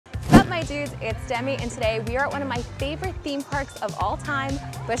Hi dudes, it's Demi, and today we are at one of my favorite theme parks of all time,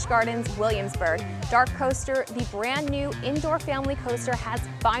 Busch Gardens Williamsburg. DarKoaster, the brand new indoor family coaster, has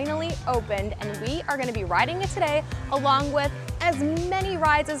finally opened, and we are going to be riding it today along with as many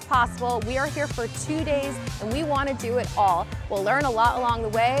rides as possible. We are here for 2 days and we want to do it all. We'll learn a lot along the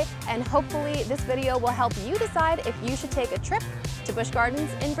way, and hopefully this video will help you decide if you should take a trip to Busch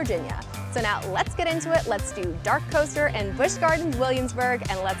Gardens in Virginia. So now let's get into it. Let's do DarKoaster and Busch Gardens Williamsburg,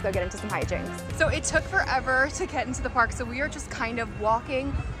 and let's go get into some hijinks. So it took forever to get into the park, so we are just kind of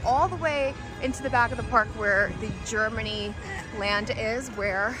walking all the way into the back of the park where the Germany land is,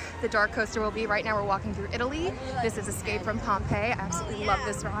 where the DarKoaster will be. Right now we're walking through Italy. This is Escape from Pompeii. I absolutely love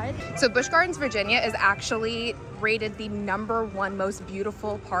this ride. So Busch Gardens, Virginia is actually rated the #1 most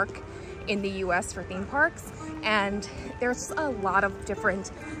beautiful park in the US for theme parks, and there's a lot of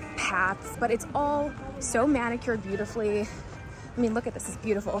different paths, but it's all so manicured beautifully. I mean, look at this, it's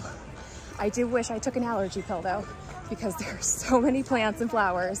beautiful. I do wish I took an allergy pill though, because there are so many plants and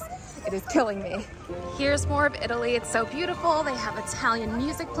flowers. It is killing me. Here's more of Italy. It's so beautiful. They have Italian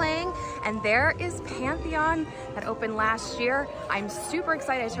music playing, and there is Pantheon that opened last year. I'm super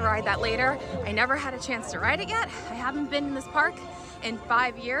excited to ride that later. I never had a chance to ride it yet. I haven't been in this park in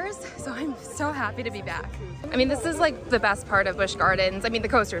 5 years, so I'm so happy to be back. I mean, this is like the best part of Busch Gardens. I mean, the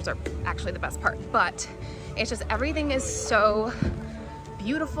coasters are actually the best part, but it's just everything is so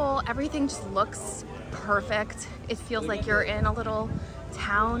beautiful. Everything just looks perfect. It feels like you're in a little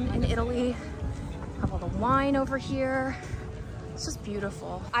town in Italy. Have all the wine over here. It's just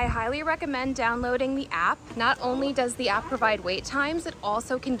beautiful. I highly recommend downloading the app. Not only does the app provide wait times, it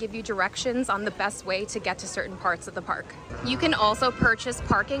also can give you directions on the best way to get to certain parts of the park. You can also purchase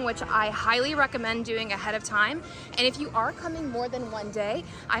parking, which I highly recommend doing ahead of time. And if you are coming more than 1 day,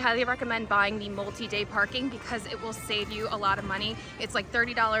 I highly recommend buying the multi-day parking because it will save you a lot of money. It's like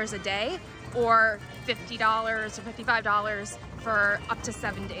 $30 a day or $50 or $55 for up to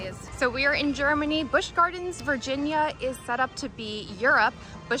 7 days. So we are in Germany. Busch Gardens, Virginia is set up to be Europe.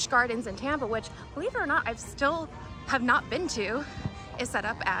 Busch Gardens in Tampa, which, believe it or not, I still have not been to, is set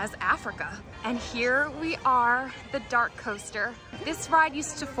up as Africa. And here we are, the DarKoaster. This ride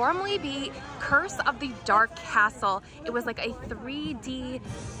used to formerly be Curse of the Dark Castle. It was like a 3D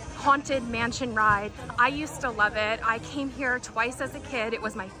haunted mansion ride. I used to love it. I came here twice as a kid. It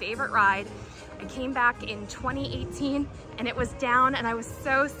was my favorite ride. I came back in 2018 and it was down, and I was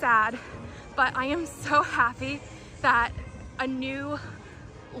so sad, but I am so happy that a new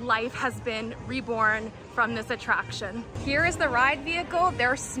life has been reborn from this attraction. Here is the ride vehicle.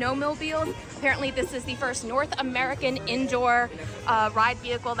 They're snowmobiles. Apparently this is the first North American indoor ride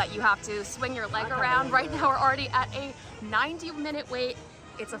vehicle that you have to swing your leg around. Right now we're already at a 90-minute wait.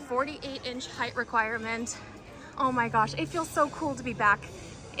 It's a 48-inch height requirement. Oh my gosh, it feels so cool to be back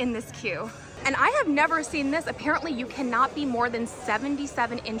in this queue. And I have never seen this. Apparently you cannot be more than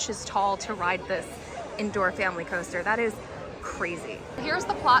 77 inches tall to ride this indoor family coaster. That is crazy. Here's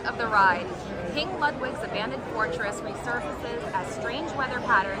the plot of the ride. King Ludwig's abandoned fortress resurfaces as strange weather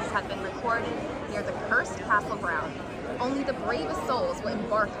patterns have been recorded near the cursed castle ground. Only the bravest souls will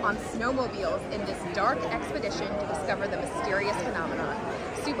embark on snowmobiles in this dark expedition to discover the mysterious phenomenon.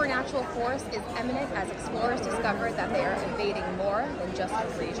 Supernatural force is imminent as explorers discover that they are evading more than just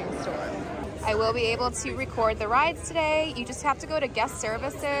a raging storm. I will be able to record the rides today. You just have to go to guest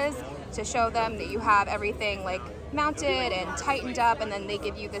services to show them that you have everything like mounted and tightened up, and then they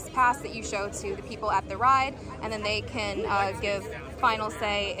give you this pass that you show to the people at the ride, and then they can give final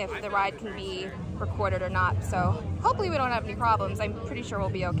say if the ride can be recorded or not. So hopefully we don't have any problems. I'm pretty sure we'll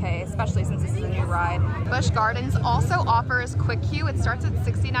be okay, especially since this is a new ride. Busch Gardens also offers quick queue. It starts at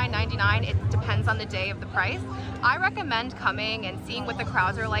 $69.99. It depends on the day of the price. I recommend coming and seeing what the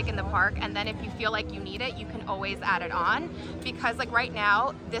crowds are like in the park, and then if you feel like you need it, you can always add it on, because like right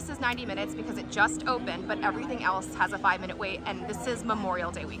now this is 90 minutes because it just opened, but everything else has a 5-minute wait, and this is Memorial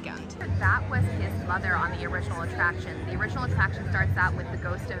Day weekend. That was his mother on the original attraction. The original attraction starts out with the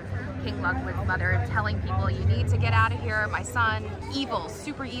ghost of King Ludwig's mother telling people, you need to get out of here, my son, evil,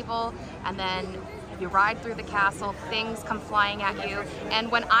 super evil, and then you ride through the castle, things come flying at you.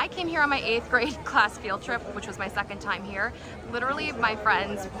 And when I came here on my 8th grade class field trip, which was my 2nd time here, literally my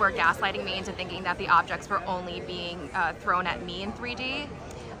friends were gaslighting me into thinking that the objects were only being thrown at me in 3D.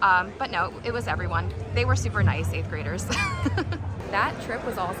 But no, it was everyone. They were super nice 8th graders. That trip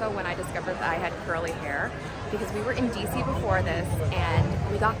was also when I discovered that I had curly hair, because we were in DC before this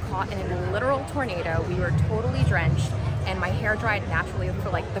and we got caught in a literal tornado. We were totally drenched and my hair dried naturally for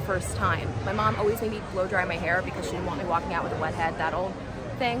like the first time. My mom always made me blow dry my hair because she didn't want me walking out with a wet head, that old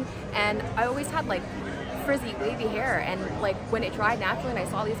thing. And I always had like frizzy, wavy hair. And like when it dried naturally and I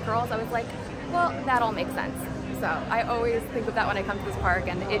saw these curls, I was like, well, that all makes sense. So I always think of that when I come to this park,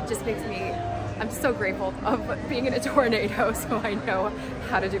 and it just makes me, I'm so grateful of being in a tornado, so I know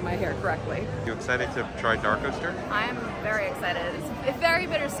how to do my hair correctly. You excited to try DarKoaster? I'm very excited. It's very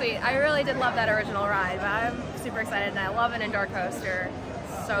bittersweet. I really did love that original ride, but I'm super excited, and I love it in DarKoaster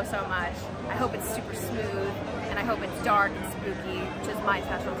so much. I hope it's super smooth, and I hope it's dark and spooky, which is my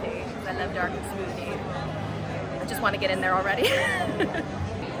specialty. I love dark and spooky. I just want to get in there already.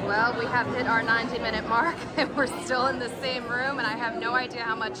 Well, we have hit our 90-minute mark, and we're still in the same room, and I have no idea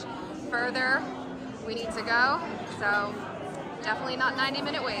how much further we need to go, so definitely not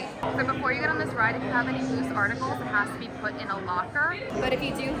 90-minute wait. So before you get on this ride, if you have any loose articles, it has to be put in a locker. But if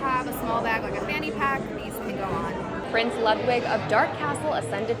you do have a small bag like a fanny pack, these can go on. Prince Ludwig of Dark Castle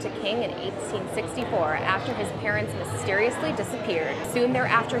ascended to king in 1864 after his parents mysteriously disappeared. Soon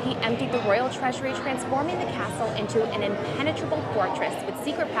thereafter, he emptied the royal treasury, transforming the castle into an impenetrable fortress with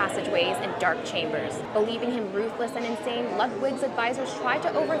secret passageways and dark chambers. Believing him ruthless and insane, Ludwig's advisors tried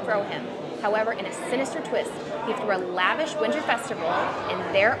to overthrow him. However, in a sinister twist, he threw a lavish winter festival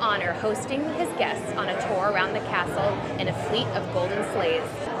in their honor, hosting his guests on a tour around the castle in a fleet of golden sleighs.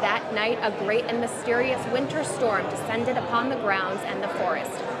 That night, a great and mysterious winter storm descended upon the grounds and the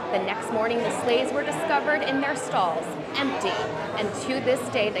forest. The next morning, the sleighs were discovered in their stalls, empty, and to this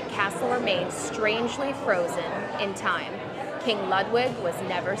day, the castle remains strangely frozen in time. King Ludwig was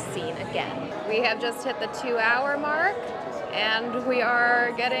never seen again. We have just hit the 2-hour mark, and we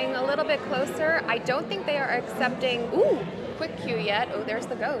are getting a little bit closer. I don't think they are accepting, quick queue yet. Oh, there's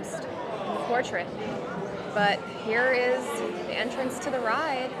the ghost in the portrait. But here is the entrance to the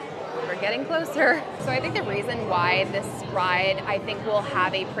ride. We're getting closer. So I think the reason why this ride, I think, will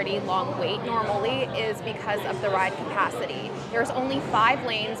have a pretty long wait normally is because of the ride capacity. There's only 5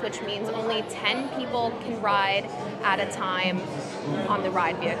 lanes, which means only 10 people can ride at a time on the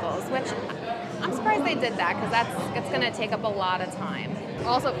ride vehicles, which I'm surprised they did that, because it's gonna take up a lot of time.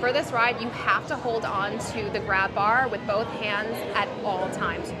 Also, for this ride, you have to hold on to the grab bar with both hands at all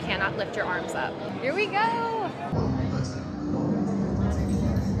times. You cannot lift your arms up. Here we go.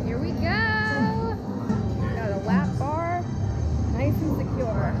 Here we go. Got a lap bar, nice and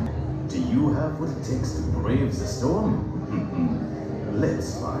secure. Do you have what it takes to brave the storm?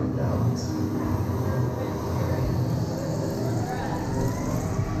 Let's find out.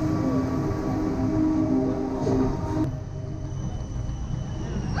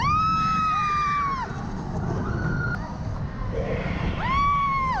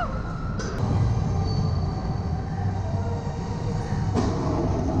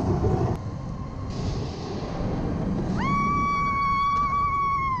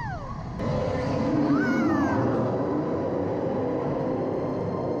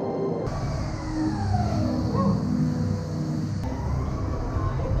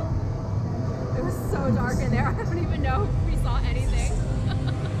 Dark in there. I don't even know if we saw anything.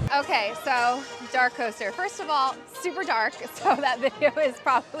 Okay, so DarKoaster. First of all, super dark, so that video is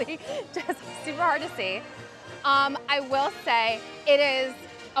probably just super hard to see. I will say it is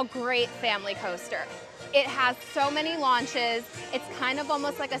a great family coaster. It has so many launches. It's kind of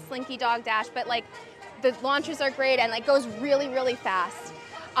almost like a Slinky Dog Dash, but like the launches are great and like goes really fast.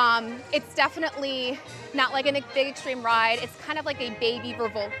 It's definitely not like a big extreme ride. It's kind of like a baby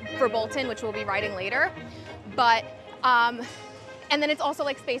Verbolten, which we'll be riding later. But, and then it's also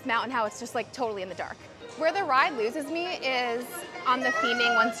like Space Mountain, how it's just like totally in the dark. Where the ride loses me is on the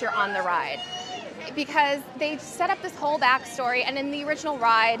theming once you're on the ride. Because they set up this whole backstory, and in the original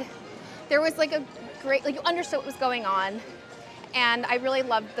ride, there was like a great, like you understood what was going on. And I really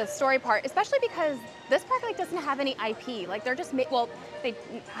loved the story part, especially because this park like doesn't have any IP. Like they're just, well, they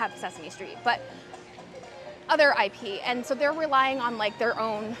have Sesame Street, but other IP. And so they're relying on like their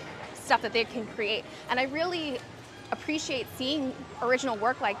own stuff that they can create. And I really appreciate seeing original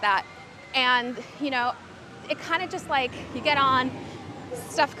work like that. And you know, it kind of just like, you get on,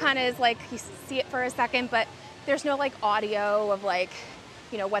 stuff kind of is like, you see it for a second, but there's no like audio of like,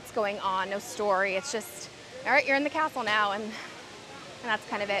 you know, what's going on, no story. It's just, all right, you're in the castle now, and that's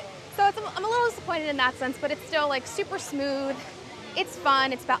kind of it. So I'm a little disappointed in that sense, but it's still like super smooth. It's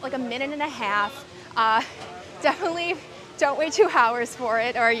fun. It's about like a minute and a half. Definitely don't wait 2 hours for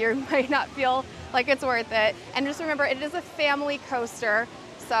it, or you might not feel like it's worth it. And just remember, it is a family coaster,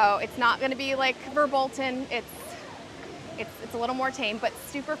 so it's not going to be like Verbolten. It's a little more tame, but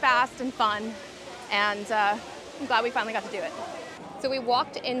super fast and fun. And I'm glad we finally got to do it. So we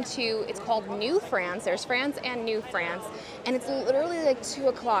walked into, it's called New France. There's France and New France. And it's literally like 2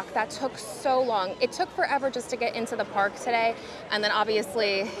 o'clock. That took so long. It took forever just to get into the park today. And then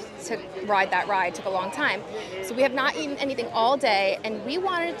obviously to ride that ride took a long time. So we have not eaten anything all day. And we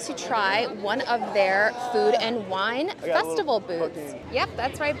wanted to try one of their food and wine festival booths. Yep,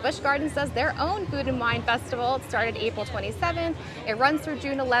 that's right. Busch Gardens does their own food and wine festival. It started April 27th. It runs through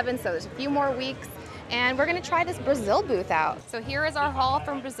June 11th, so there's a few more weeks. And we're gonna try this Brazil booth out. So here is our haul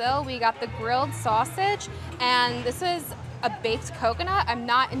from Brazil. We got the grilled sausage, and this is a baked coconut. I'm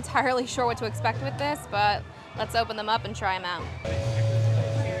not entirely sure what to expect with this, but let's open them up and try them out.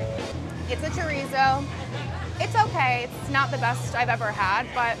 It's a chorizo. It's okay. It's not the best I've ever had,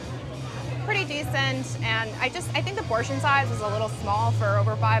 but pretty decent. And I think the portion size was a little small for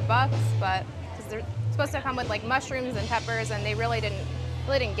over $5, but because they're supposed to come with like mushrooms and peppers, and they really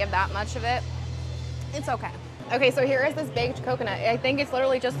didn't give that much of it. It's okay. Okay, so here is this baked coconut. I think it's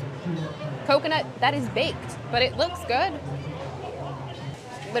literally just coconut that is baked, but it looks good.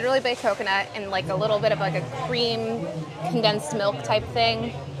 Literally baked coconut and like a little bit of like a cream condensed milk type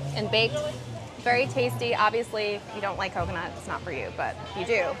thing and baked. Very tasty. Obviously, if you don't like coconut, it's not for you, but if you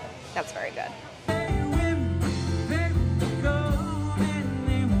do, that's very good.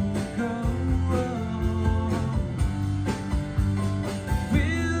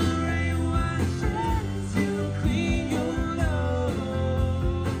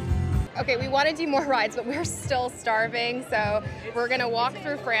 Okay, we want to do more rides, but we're still starving, so we're gonna walk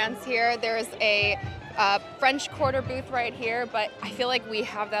through France here. There's a French Quarter booth right here, but I feel like we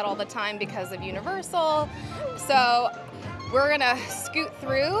have that all the time because of Universal. So we're gonna scoot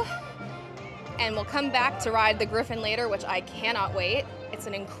through and we'll come back to ride the Griffin later, which I cannot wait. It's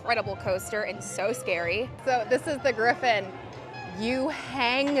an incredible coaster and so scary. So this is the Griffin. You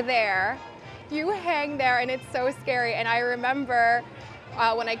hang there, and it's so scary. And I remember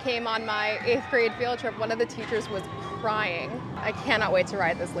when I came on my 8th grade field trip, one of the teachers was crying. I cannot wait to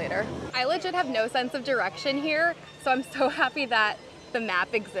ride this later. I legit have no sense of direction here, so I'm so happy that the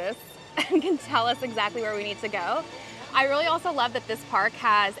map exists and can tell us exactly where we need to go. I really also love that this park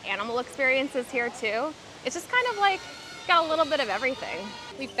has animal experiences here too. It's just kind of like got a little bit of everything.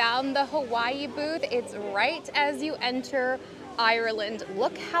 We found the Hawaii booth. It's right as you enter Ireland.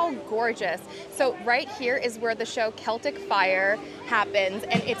 Look how gorgeous. So right here is where the show Celtic Fire happens,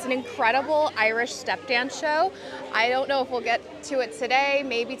 and it's an incredible Irish step dance show. I don't know if we'll get to it today,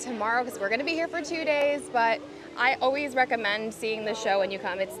 maybe tomorrow, because we're gonna be here for 2 days, but I always recommend seeing the show when you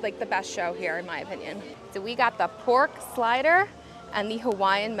come. It's like the best show here in my opinion. So we got the pork slider and the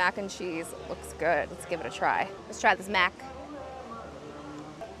Hawaiian mac and cheese. Looks good. Let's give it a try. Let's try this mac.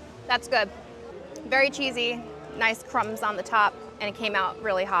 That's good. Very cheesy. Nice crumbs on the top, and it came out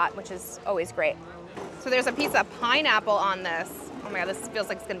really hot, which is always great. So there's a piece of pineapple on this. Oh my God, this feels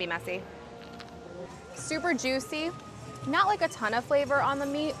like it's gonna be messy. Super juicy, not like a ton of flavor on the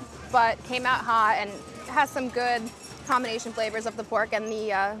meat, but came out hot and has some good combination flavors of the pork and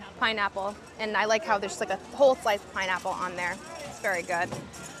the pineapple. And I like how there's like a whole sliced pineapple on there. It's very good.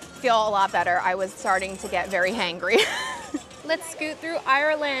 Feel a lot better. I was starting to get very hangry. Let's scoot through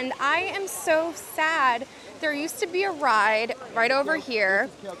Ireland. I am so sad. There used to be a ride right over here,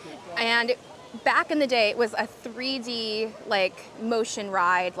 and back in the day it was a 3D like motion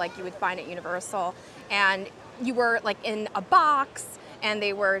ride like you would find at Universal, and you were like in a box and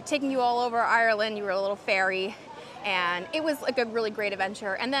they were taking you all over Ireland. You were a little ferry, and it was like a really great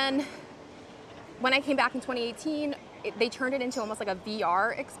adventure. And then when I came back in 2018, they turned it into almost like a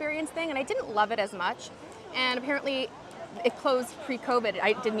VR experience thing, and I didn't love it as much. And apparently it closed pre-COVID.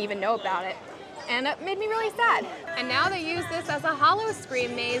 I didn't even know about it. And it made me really sad. And now they use this as a hollow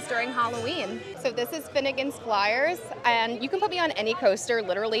scream maze during Halloween. So this is Finnegan's Flyers, and you can put me on any coaster,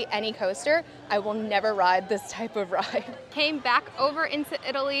 literally any coaster. I will never ride this type of ride. Came back over into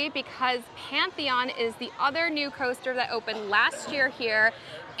Italy because Pantheon is the other new coaster that opened last year here.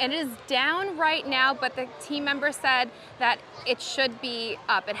 And it is down right now, but the team member said that it should be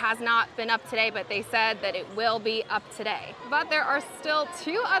up. It has not been up today, but they said that it will be up today. But there are still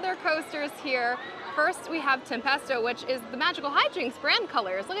 2 other coasters here. First, we have Tempesto, which is the magical Hijinx brand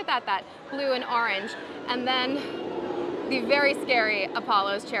colors. Look at that, that blue and orange. And then the very scary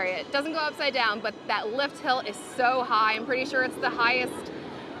Apollo's Chariot. Doesn't go upside down, but that lift hill is so high. I'm pretty sure it's the highest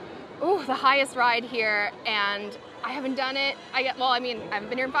ride here, and I haven't done it. I haven't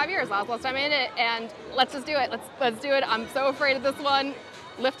been here in 5 years. Last time I did it, and let's just do it. Let's do it. I'm so afraid of this one.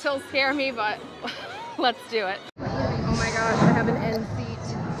 Lift hills scare me, but let's do it. Oh my gosh, I have an end seat.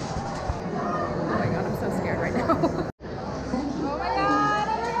 Oh my God, I'm so scared right now. Oh my God,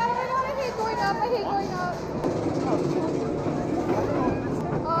 I hate going up.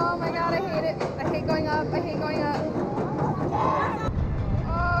 I hate going up.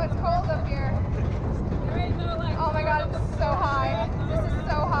 Oh, it's cold up here. Oh my god, it's so high. This is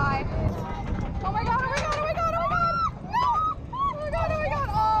so high. Oh my god, oh my god, oh my god, oh my god! No! Oh my god, oh my god,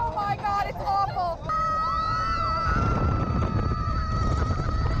 oh my god, it's awful.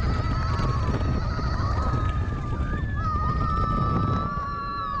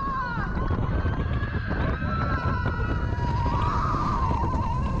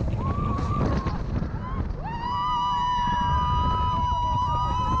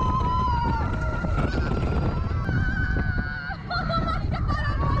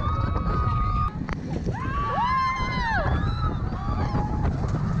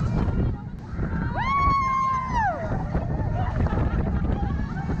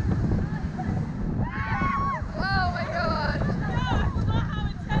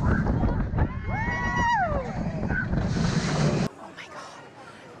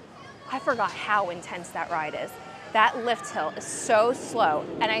 I forgot how intense that ride is. That lift hill is so slow,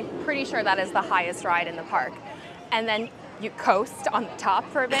 and I'm pretty sure that is the highest ride in the park. And then you coast on the top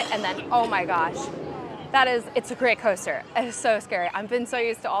for a bit, and then, oh my gosh, it's a great coaster. It is so scary. I've been so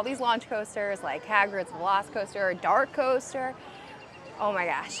used to all these launch coasters like Hagrid's Velocicoaster, DarKoaster. Oh my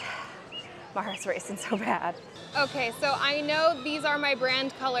gosh, my heart's racing so bad. Okay, so I know these are my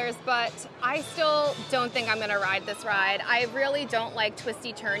brand colors, but I still don't think I'm gonna ride this ride. I really don't like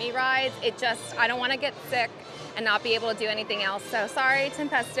twisty turny rides. I don't wanna get sick and not be able to do anything else. So sorry,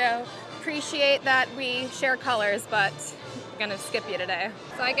 Tempesto. Appreciate that we share colors, but I'm gonna skip you today.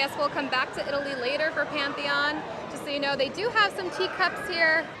 So I guess we'll come back to Italy later for Pantheon. Just so you know, they do have some teacups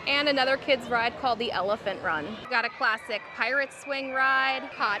here and another kids ride called the Elephant Run. We've got a classic pirate swing ride,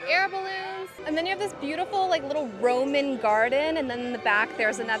 hot air balloons, and then you have this beautiful like little Roman garden, and then in the back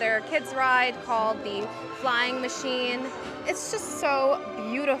there's another kids ride called the Flying Machine. It's just so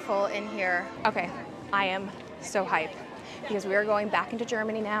beautiful in here. Okay, I am so hyped because we are going back into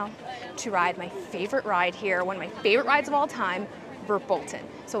Germany now to ride my favorite ride here, one of my favorite rides of all time, Verbolten.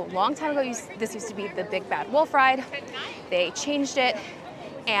 So a long time ago, this used to be the Big Bad Wolf ride. They changed it,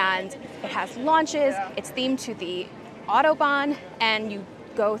 and it has launches. It's themed to the Autobahn, and you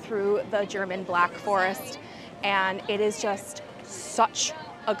go through the German Black Forest, and it is just such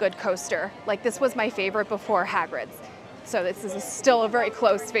a good coaster. Like, this was my favorite before Hagrid's. So this is still a very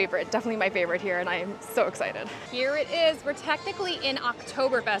close favorite, definitely my favorite here, and I am so excited. Here it is. We're technically in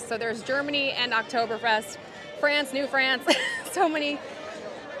Oktoberfest, so there's Germany and Oktoberfest, France, New France, so many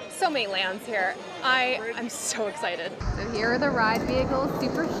lands here. I'm so excited. So here are the ride vehicles,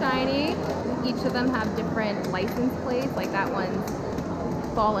 super shiny. Each of them have different license plates, like that one's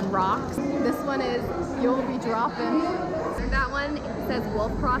Fallen Rocks. This one is You'll Be Dropping. That one says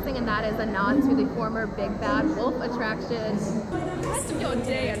Wolf Crossing, and that is a nod to the former Big Bad Wolf attraction. Rest of your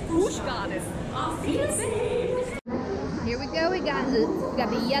day at Busch Gardens. Here we go, we got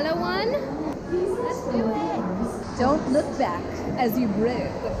the yellow one. Let's do it. Don't look back as you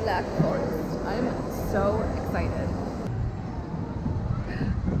brave the Black Forest. I'm so excited.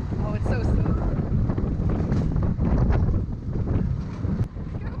 Oh, it's so smooth.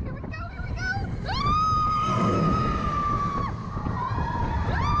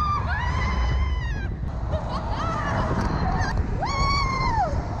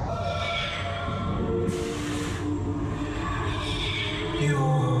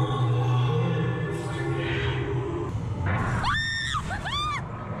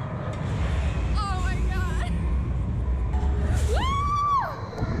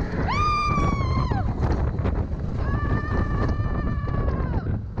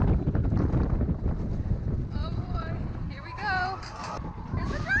 Here we go.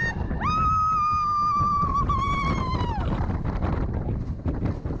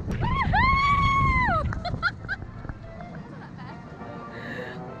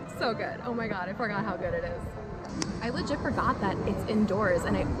 So good. Oh my god, I forgot how good it is. I legit forgot that it's indoors,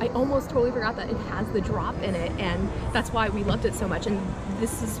 and I almost totally forgot that it has the drop in it, and that's why we loved it so much. And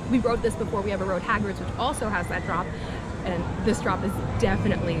we rode this before we ever rode Hagrid's, which also has that drop, and this drop is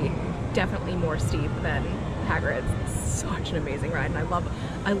definitely more steep than Hagrid's. It's such an amazing ride, and I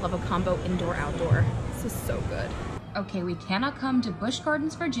love a combo indoor-outdoor. This is so good. Okay, we cannot come to Busch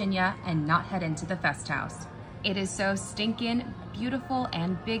Gardens, Virginia and not head into the Fest House. It is so stinking beautiful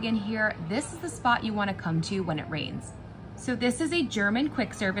and big in here. This is the spot you want to come to when it rains. So this is a German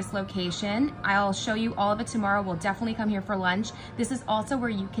quick service location. I'll show you all of it tomorrow. We'll definitely come here for lunch. This is also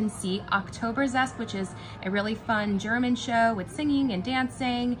where you can see Oktoberzest, which is a really fun German show with singing and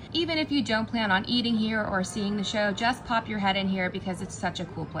dancing. Even if you don't plan on eating here or seeing the show, just pop your head in here because it's such a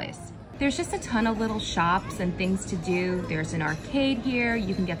cool place. There's just a ton of little shops and things to do. There's an arcade here.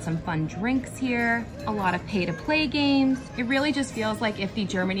 You can get some fun drinks here. A lot of pay-to-play games. It really just feels like if the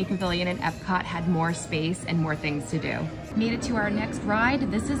Germany Pavilion in Epcot had more space and more things to do. Made it to our next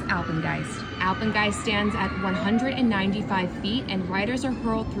ride. This is Alpengeist. Alpengeist stands at 195 feet and riders are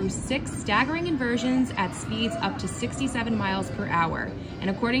hurled through 6 staggering inversions at speeds up to 67 miles per hour. And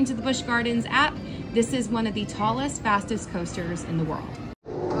according to the Busch Gardens app, this is one of the tallest, fastest coasters in the world.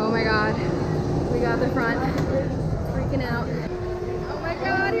 Oh my God, we got the front, freaking out. Oh my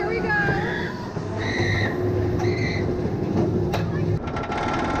God, here we go.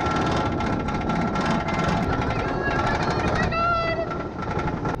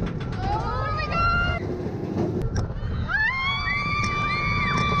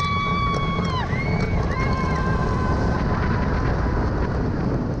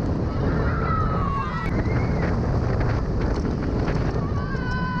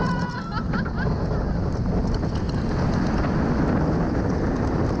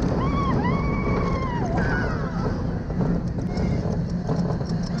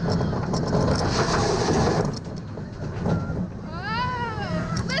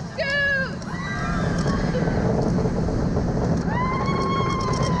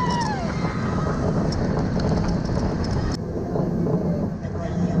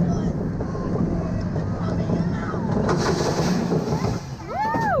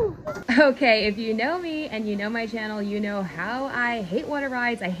 Okay, if you know me and you know my channel, you know how I hate water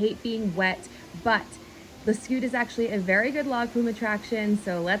rides. I hate being wet, but the Scoot is actually a very good log flume attraction,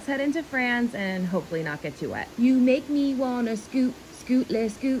 so let's head into France and hopefully not get too wet. You make me wanna scoot, scoot, le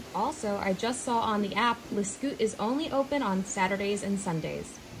scoot. Also, I just saw on the app, Le Scoot is only open on Saturdays and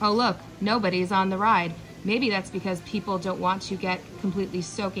Sundays. Oh look, nobody's on the ride. Maybe that's because people don't want to get completely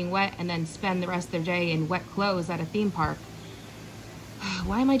soaking wet and then spend the rest of their day in wet clothes at a theme park.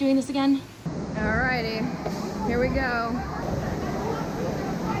 Why am I doing this again? Alrighty, here we go.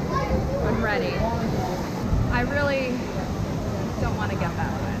 I'm ready. I really don't want to get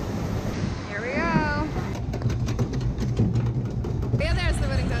that wet. Here we go. Yeah, there's the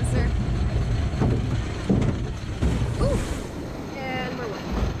wooden coaster. Ooh, and we're wet.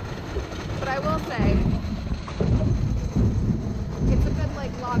 But I will say, it's a good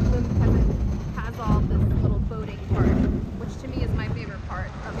like log flume because it has all this little boating part, which to me is my favorite part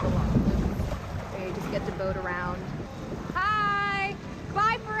of the log flume. Where you just get to boat around. Hi!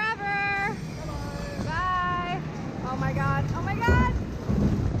 Bye forever! Bye! Oh my God! Oh my God!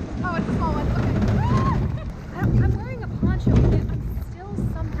 Oh, it's a small one. Okay. I'm wearing a poncho, but I'm still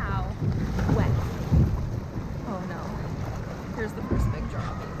somehow wet. Oh no. Here's the first big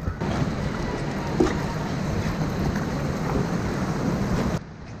drop.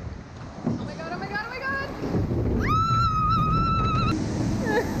 Oh my God, oh my God, oh my God!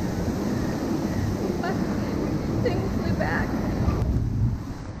 What? Thing flew back.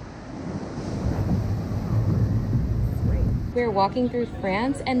 We're walking through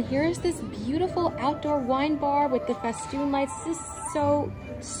France and here's this beautiful outdoor wine bar with the festoon lights. This is so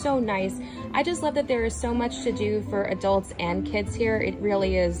nice. I just love that there is so much to do for adults and kids here. It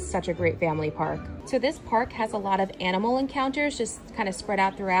really is such a great family park. So this park has a lot of animal encounters just kind of spread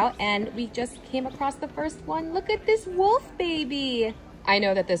out throughout, and we just came across the first one. Look at this wolf baby. I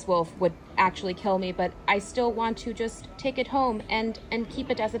know that this wolf would actually kill me, but I still want to just take it home and keep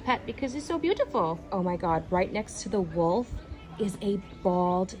it as a pet because it's so beautiful. Oh my God, right next to the wolf is a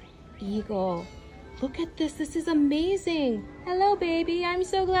bald eagle. Look at this, this is amazing. Hello baby, I'm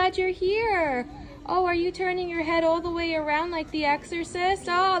so glad you're here. Oh, are you turning your head all the way around like The Exorcist?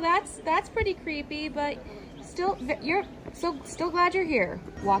 Oh, that's pretty creepy, but still, you're still glad you're here.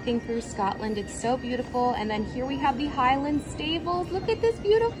 Walking through Scotland, it's so beautiful. And then here we have the Highland Stables. Look at this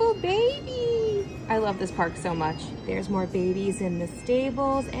beautiful baby. I love this park so much. There's more babies in the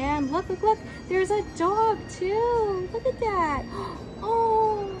stables. And look, there's a dog too. Look at that.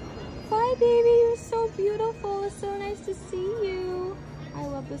 Oh, bye baby, you're so beautiful. It's so nice to see you. I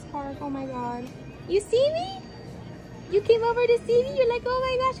love this park, oh my God. You see me? You came over to see me? You're like, oh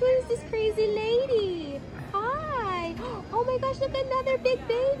my gosh, what is this crazy lady? Hi. Oh my gosh, look, another big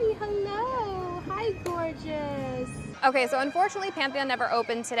baby. Hello. Hi, gorgeous. Okay, so unfortunately, Pantheon never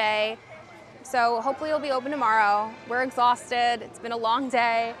opened today. So hopefully it'll be open tomorrow. We're exhausted. It's been a long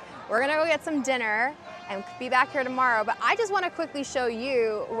day. We're gonna go get some dinner and be back here tomorrow. But I just wanna quickly show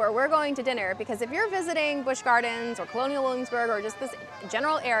you where we're going to dinner, because if you're visiting Busch Gardens or Colonial Williamsburg or just this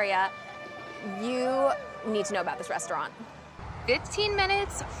general area, you need to know about this restaurant. 15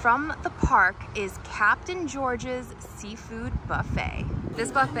 minutes from the park is Captain George's Seafood Buffet.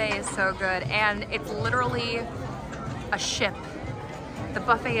 This buffet is so good, and it's literally a ship The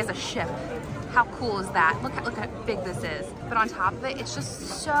buffet is a ship. How cool is that? Look how big this is. But on top of it, it's just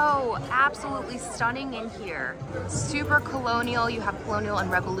so absolutely stunning in here. Super colonial. You have colonial and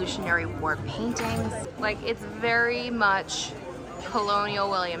Revolutionary War paintings. Like, it's very much colonial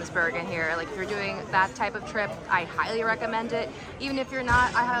Williamsburg in here. Like, if you're doing that type of trip, I highly recommend it. Even if you're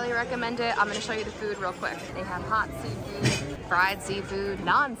not, I highly recommend it. I'm gonna show you the food real quick. They have hot seafood, fried seafood,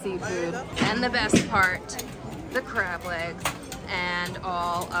 non-seafood, and the best part, the crab legs and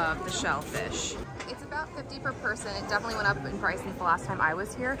all of the shellfish. It's about $50 per person. It definitely went up in price since the last time I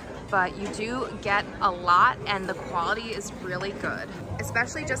was here, but you do get a lot and the quality is really good.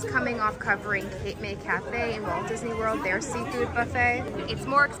 Especially just coming off covering Cape May Cafe in Walt Disney World, their seafood buffet. It's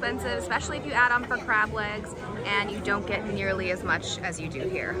more expensive, especially if you add on for crab legs, and you don't get nearly as much as you do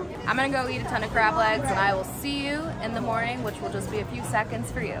here. I'm gonna go eat a ton of crab legs and I will see you in the morning, which will just be a few seconds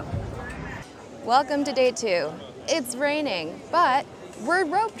for you. Welcome to day 2. It's raining, but we're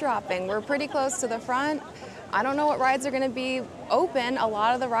rope dropping. We're pretty close to the front. I don't know what rides are gonna be open. A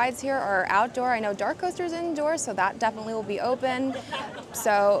lot of the rides here are outdoor. I know DarKoaster's indoor, so that definitely will be open.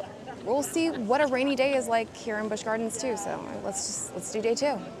 So we'll see what a rainy day is like here in Busch Gardens too. So let's do day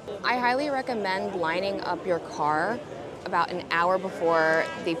 2. I highly recommend lining up your car about an hour before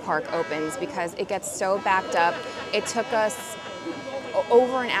the park opens because it gets so backed up. It took us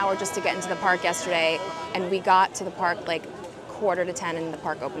over an hour just to get into the park yesterday, and we got to the park like 9:45 and the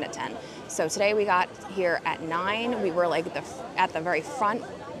park opened at 10. So today we got here at 9. We were like at the very front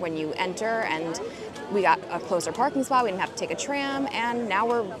when you enter, and we got a closer parking spot. We didn't have to take a tram, and now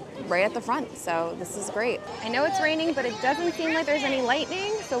we're right at the front. So this is great. I know it's raining, but it doesn't seem like there's any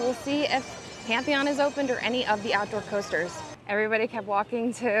lightning. So we'll see if Pantheon is opened or any of the outdoor coasters. Everybody kept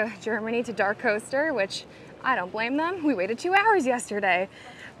walking to Germany to DarKoaster, which I don't blame them. We waited 2 hours yesterday,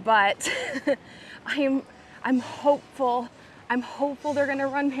 but I'm hopeful. I'm hopeful they're gonna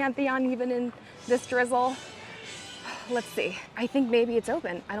run Pantheon even in this drizzle. Let's see. I think maybe it's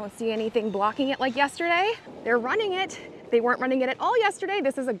open. I don't see anything blocking it like yesterday. They're running it. They weren't running it at all yesterday.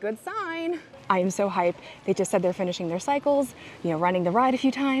 This is a good sign. I am so hyped. They just said they're finishing their cycles, running the ride a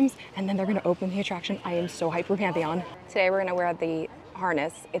few times, and then they're gonna open the attraction. I am so hyped for Pantheon. Today we're gonna wear the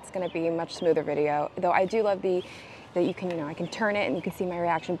harness. It's gonna be a much smoother video, though I do love that you can, I can turn it and you can see my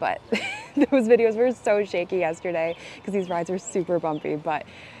reaction, but those videos were so shaky yesterday because these rides were super bumpy, but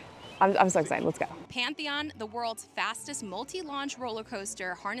I'm so excited. Let's go. Pantheon, the world's fastest multi-launch roller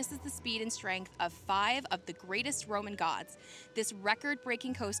coaster, harnesses the speed and strength of 5 of the greatest Roman gods. This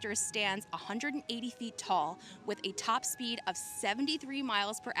record-breaking coaster stands 180 feet tall with a top speed of 73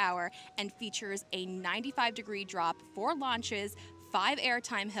 miles per hour and features a 95-degree drop, 4 launches, 5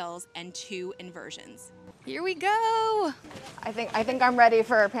 airtime hills, and 2 inversions. Here we go. I think I'm ready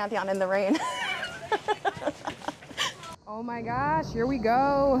for Pantheon in the rain. Oh my gosh, here we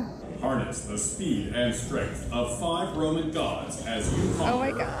go. Harness the speed and strength of 5 Roman gods as you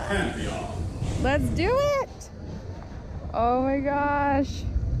conquer Pantheon. Let's do it. Oh my gosh.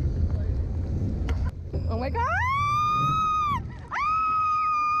 Oh my god.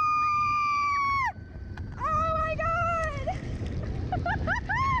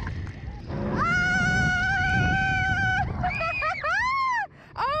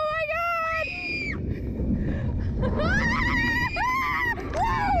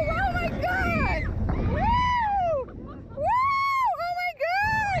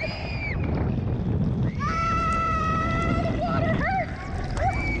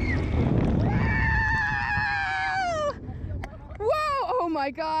 Oh my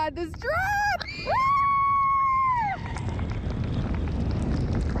god, this drop!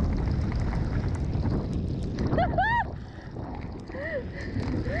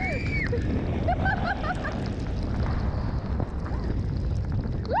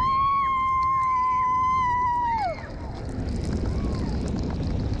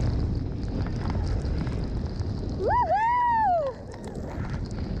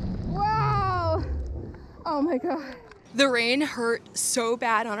 Wow! Oh my god. The rain hurt so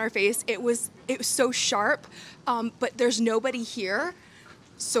bad on our face. It was so sharp, but there's nobody here.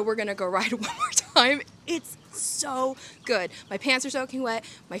 So we're gonna go ride one more time. It's so good. My pants are soaking wet.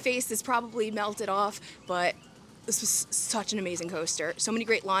 My face is probably melted off, but this was such an amazing coaster. So many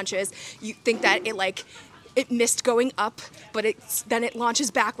great launches. You think that it missed going up, but then it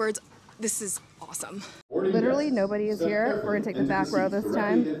launches backwards. This is awesome. Literally nobody is here. We're gonna take the back row this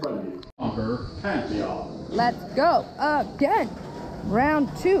time. Conquer Pantheon. Let's go again. Round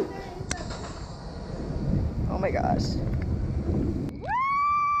 2. Oh my gosh.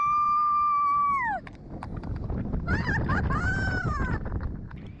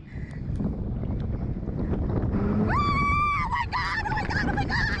 Oh my god,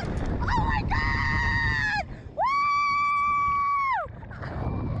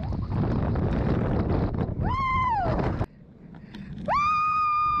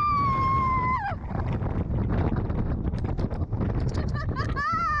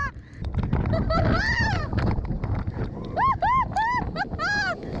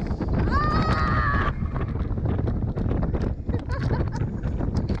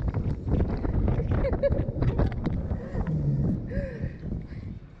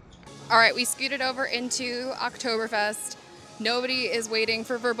 All right, we scooted over into Oktoberfest. Nobody is waiting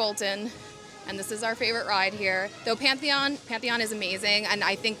for Verbolten, and this is our favorite ride here. Though Pantheon is amazing, and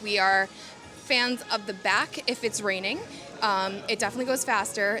I think we are fans of the back if it's raining. It definitely goes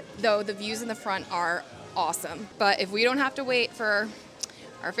faster, though the views in the front are awesome. But if we don't have to wait for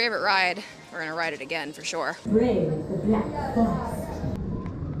our favorite ride, we're gonna ride it again for sure. Brave the Black Forest.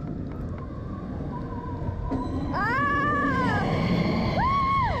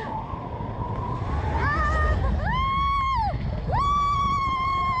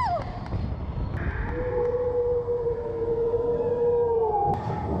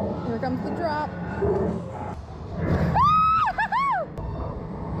 Here comes the drop.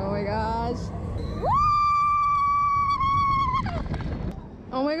 Oh my gosh.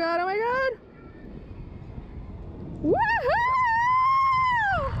 Oh my god, oh my god. Woohoo!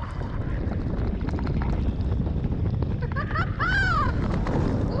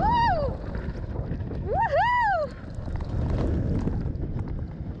 Woo! Woohoo!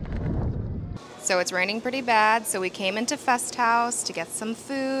 So it's raining pretty bad, so we came into Fest House to get some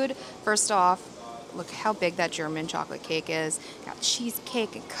food. First off, look how big that German chocolate cake is. Got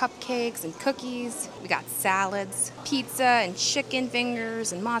cheesecake and cupcakes and cookies. We got salads, pizza and chicken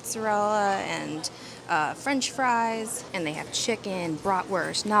fingers and mozzarella and French fries. And they have chicken,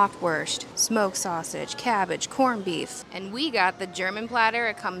 bratwurst, knockwurst, smoked sausage, cabbage, corned beef. And we got the German platter.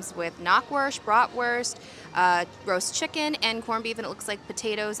 It comes with knockwurst, bratwurst, roast chicken, and corned beef, and it looks like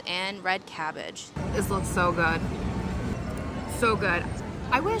potatoes and red cabbage. This looks so good. So good.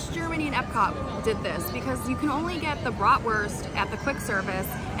 I wish Germany and Epcot did this, because you can only get the bratwurst at the quick service,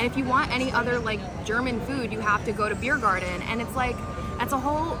 and if you want any other like German food, you have to go to Beer Garden, and it's like, that's a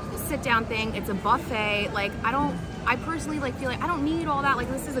whole sit down thing. It's a buffet. Like I personally like feel like I don't need all that. Like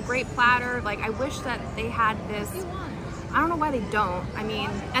this is a great platter. Like I wish that they had this. I don't know why they don't. I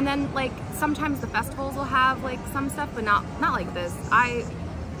mean, and then like sometimes the festivals will have like some stuff, but not like this.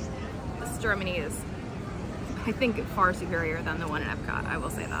 This Germany is, I think, far superior than the one at Epcot. I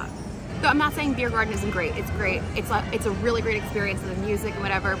will say that. So I'm not saying Beer Garden isn't great. It's great. It's a really great experience with the music and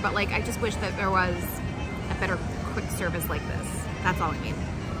whatever. But like, I just wish that there was a better quick service like this. That's all I mean.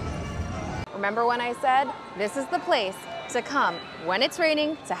 Remember when I said this is the place to come when it's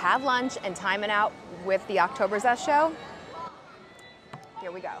raining to have lunch and time it out with the Oktoberfest show?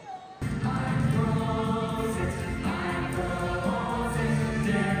 Here we go.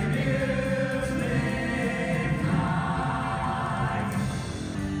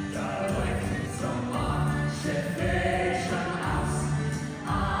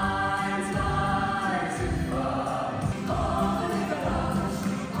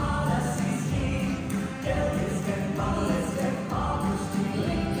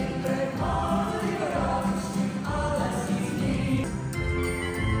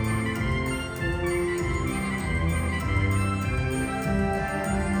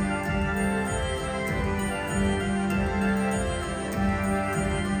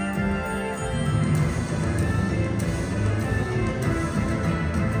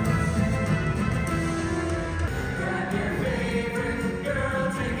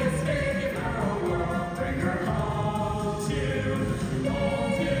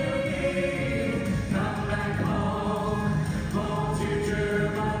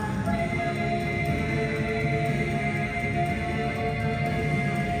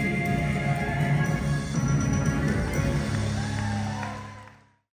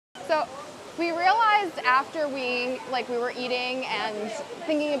 So we realized after we were eating and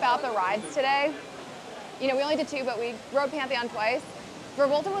thinking about the rides today, you know, we only did 2, but we rode Pantheon twice.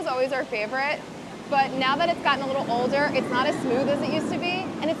 Verbolten was always our favorite, but now that it's gotten a little older, it's not as smooth as it used to be,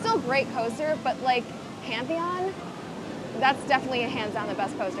 and it's still a great coaster, but like Pantheon, that's definitely hands down the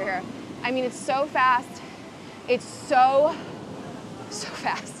best coaster here. I mean, it's so fast. It's so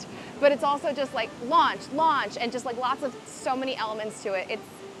fast, but it's also just like launch, and just like so many elements to it. It's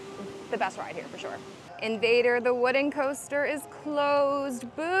the best ride here for sure. Invader, the wooden coaster is closed,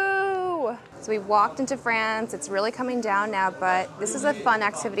 boo! So we walked into France. It's really coming down now, but this is a fun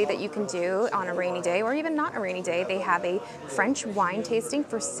activity that you can do on a rainy day, or even not a rainy day. They have a French wine tasting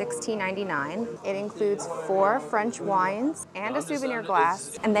for $16.99. It includes 4 French wines and a souvenir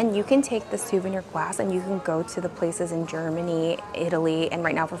glass. And then you can take the souvenir glass and you can go to the places in Germany, Italy, and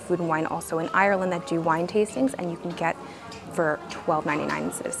right now for Food and Wine also in Ireland that do wine tastings, and you can get for $12.99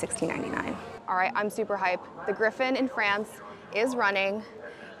 instead of $16.99. All right, I'm super hyped. The Griffin in France is running,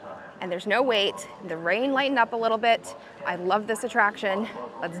 and there's no wait. The rain lightened up a little bit. I love this attraction.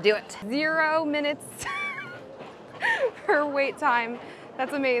 Let's do it. 0 minutes per wait time.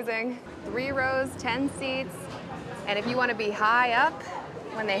 That's amazing. 3 rows, 10 seats. And if you want to be high up,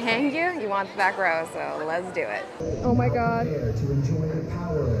 When they hang you, you want the back row, so let's do it. Oh my God. To enjoy the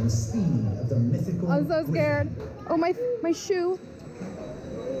power and speed of the mythical. I'm so scared. Oh, my shoe.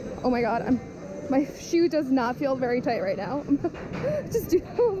 Oh my God, my shoe does not feel very tight right now. Just do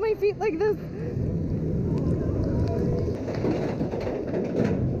my feet like this.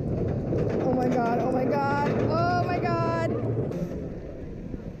 Oh my God, oh my God, oh my God.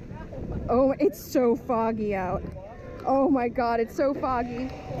 Oh, it's so foggy out. Oh my God, it's so foggy.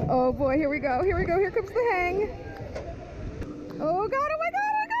 Oh boy, here we go, here we go, here comes the hang. Oh God, oh my God,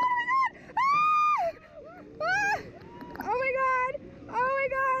 oh my God, oh my God! Ah! Ah! Oh my God, oh my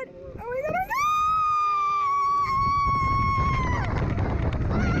God, oh my God, oh my God!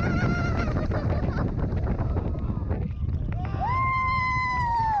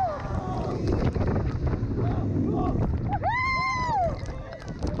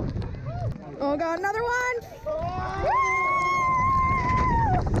 Oh God, another one!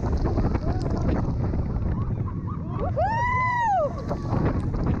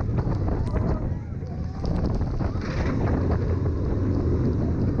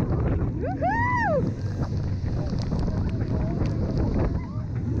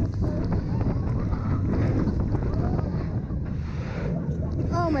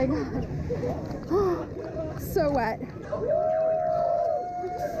 Oh my God. So wet.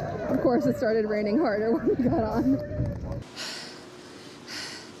 Of course it started raining harder when we got on.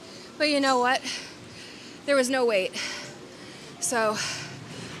 But you know what? There was no wait. So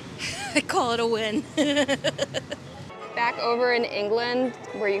I call it a win. Back over in England,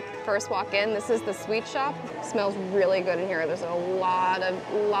 where you first walk in, this is the sweet shop. It smells really good in here. There's a lot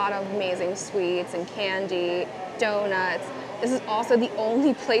of amazing sweets and candy, donuts. This is also the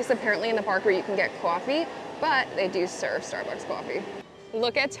only place apparently in the park where you can get coffee, but they do serve Starbucks coffee.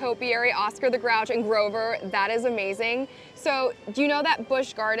 Look at Topiary, Oscar the Grouch, and Grover. That is amazing. So do you know that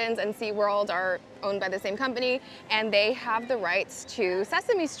Busch Gardens and SeaWorld are owned by the same company, and they have the rights to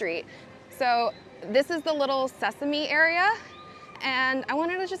Sesame Street? So this is the little Sesame area, and I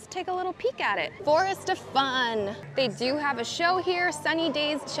wanted to just take a little peek at it. Forest of Fun. They do have a show here, Sunny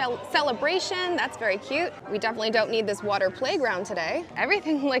Days Celebration. That's very cute. We definitely don't need this water playground today.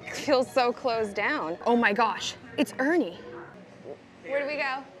 Everything like feels so closed down. Oh my gosh, it's Ernie. Where do we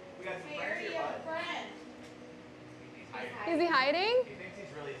go? We got some friends here, bud. Is he hiding? He thinks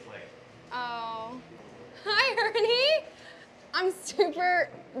he's really slick. Oh. Hi, Ernie. I'm super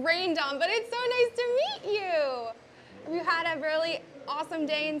rained on, but it's so nice to meet you. Have you had a really awesome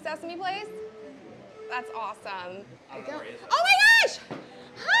day in Sesame Place? That's awesome. Oh my gosh!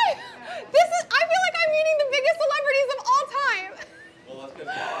 Hi! I feel like I'm meeting the biggest celebrities of all time. Well, let's go.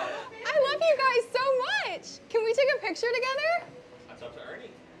 I love you guys so much. Can we take a picture together? That's up to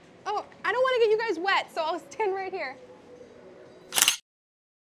Ernie. Oh, I don't want to get you guys wet, so I'll stand right here.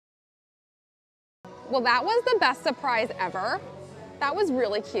 Well, that was the best surprise ever. That was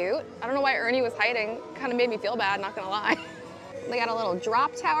really cute. I don't know why Ernie was hiding. Kind of made me feel bad, not gonna lie. They got a little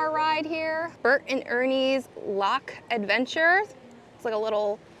drop tower ride here. Bert and Ernie's Lock Adventure. It's like a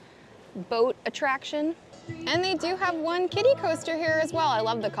little boat attraction. And they do have one kiddie coaster here as well. I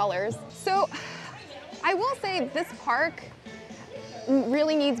love the colors. So I will say this park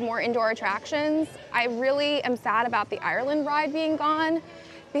really needs more indoor attractions. I really am sad about the Ireland ride being gone,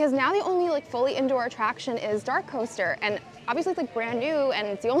 because now the only like fully indoor attraction is DarKoaster, and obviously it's like brand new, and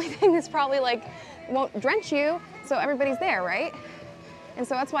it's the only thing that's probably like won't drench you, so everybody's there, right? And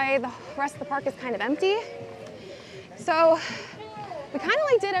so that's why the rest of the park is kind of empty. So we kind of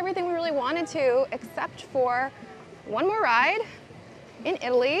like did everything we really wanted to, except for one more ride in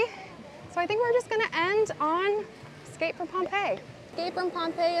Italy. So I think we're just gonna end on Escape from Pompeii. Escape from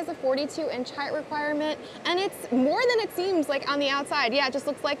Pompeii is a 42-inch height requirement, and it's more than it seems like on the outside. Yeah, it just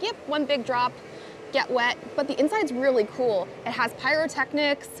looks like, yep, one big drop, get wet, but the inside's really cool. It has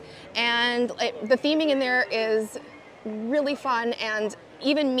pyrotechnics, and the theming in there is really fun, and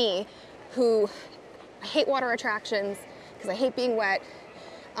even me, who hate water attractions, because I hate being wet,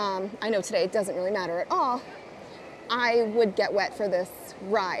 I know today it doesn't really matter at all, I would get wet for this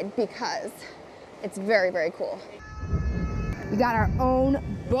ride because it's very, very cool. We got our own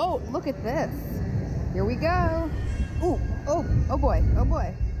boat. Look at this. Here we go. Ooh, oh boy, oh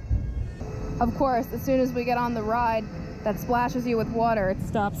boy. Of course, as soon as we get on the ride that splashes you with water, it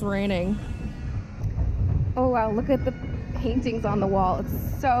stops raining. Oh wow, look at the paintings on the wall.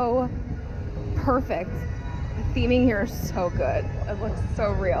 It's so perfect. The theming here is so good. It looks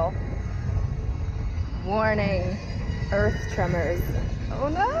so real. Warning, earth tremors. Oh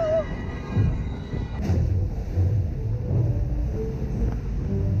no!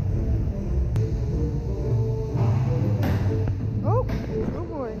 Oh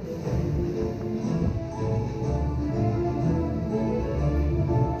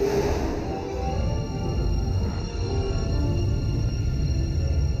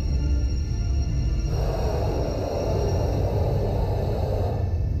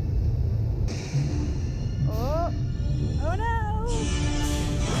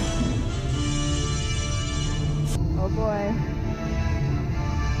boy.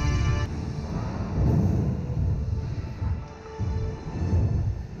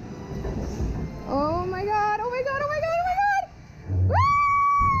 Oh my god, oh my god, oh my god, oh my god!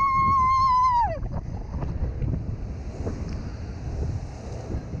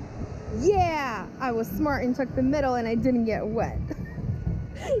 Woo! Yeah! I was smart and took the middle and I didn't get wet.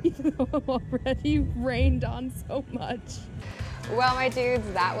 Even though I'm already rained on so much. Well, my dudes,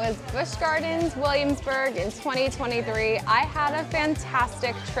 that was Busch Gardens Williamsburg in 2023. I had a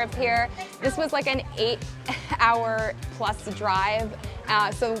fantastic trip here. This was like an 8-hour plus drive.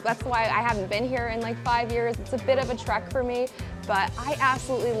 So that's why I haven't been here in like 5 years. It's a bit of a trek for me, but I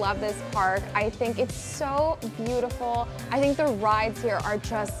absolutely love this park. I think it's so beautiful. I think the rides here are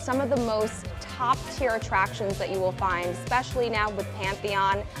just some of the most top-tier attractions that you will find, especially now with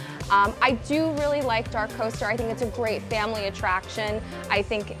Pantheon. I do really like DarKoaster. I think it's a great family attraction. I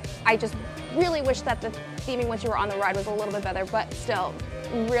just really wish that the theming once you were on the ride was a little bit better, but still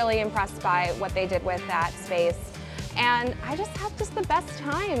really impressed by what they did with that space. And I just had the best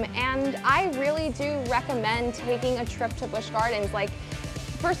time, and I really do recommend taking a trip to Busch Gardens. Like,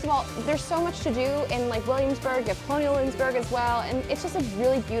 first of all, there's so much to do in like Williamsburg, you have Colonial Williamsburg as well, and it's just a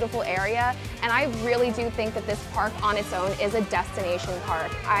really beautiful area. And I really do think that this park on its own is a destination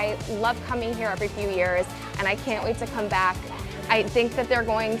park. I love coming here every few years, and I can't wait to come back. I think that they're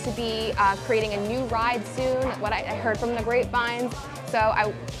going to be creating a new ride soon, what I heard from the grapevines. So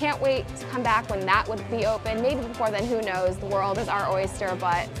I can't wait to come back when that would be open. Maybe before then, who knows? The world is our oyster,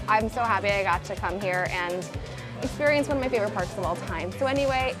 but I'm so happy I got to come here and experience one of my favorite parks of all time. So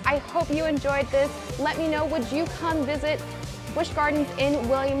anyway, I hope you enjoyed this. Let me know, would you come visit Busch Gardens in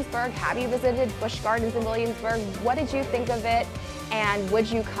Williamsburg? Have you visited Busch Gardens in Williamsburg? What did you think of it? And would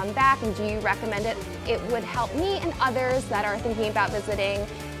you come back, and do you recommend it? It would help me and others that are thinking about visiting,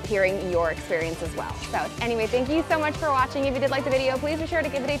 hearing your experience as well. So anyway, thank you so much for watching. If you did like the video, please be sure to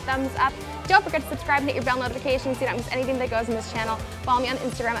give it a thumbs up. Don't forget to subscribe and hit your bell notifications so you don't miss anything that goes on this channel. Follow me on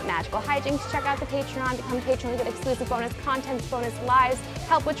Instagram at Magical Hijinx. Check out the Patreon. Become a patron to get exclusive bonus content, bonus lives,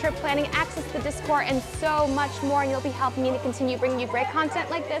 help with trip planning, access to the Discord, and so much more. And you'll be helping me to continue bringing you great content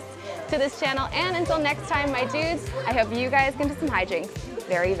like this to this channel. And until next time, my dudes, I hope you guys can do some hijinks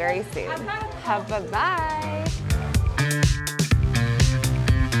very, very soon. Bye-bye.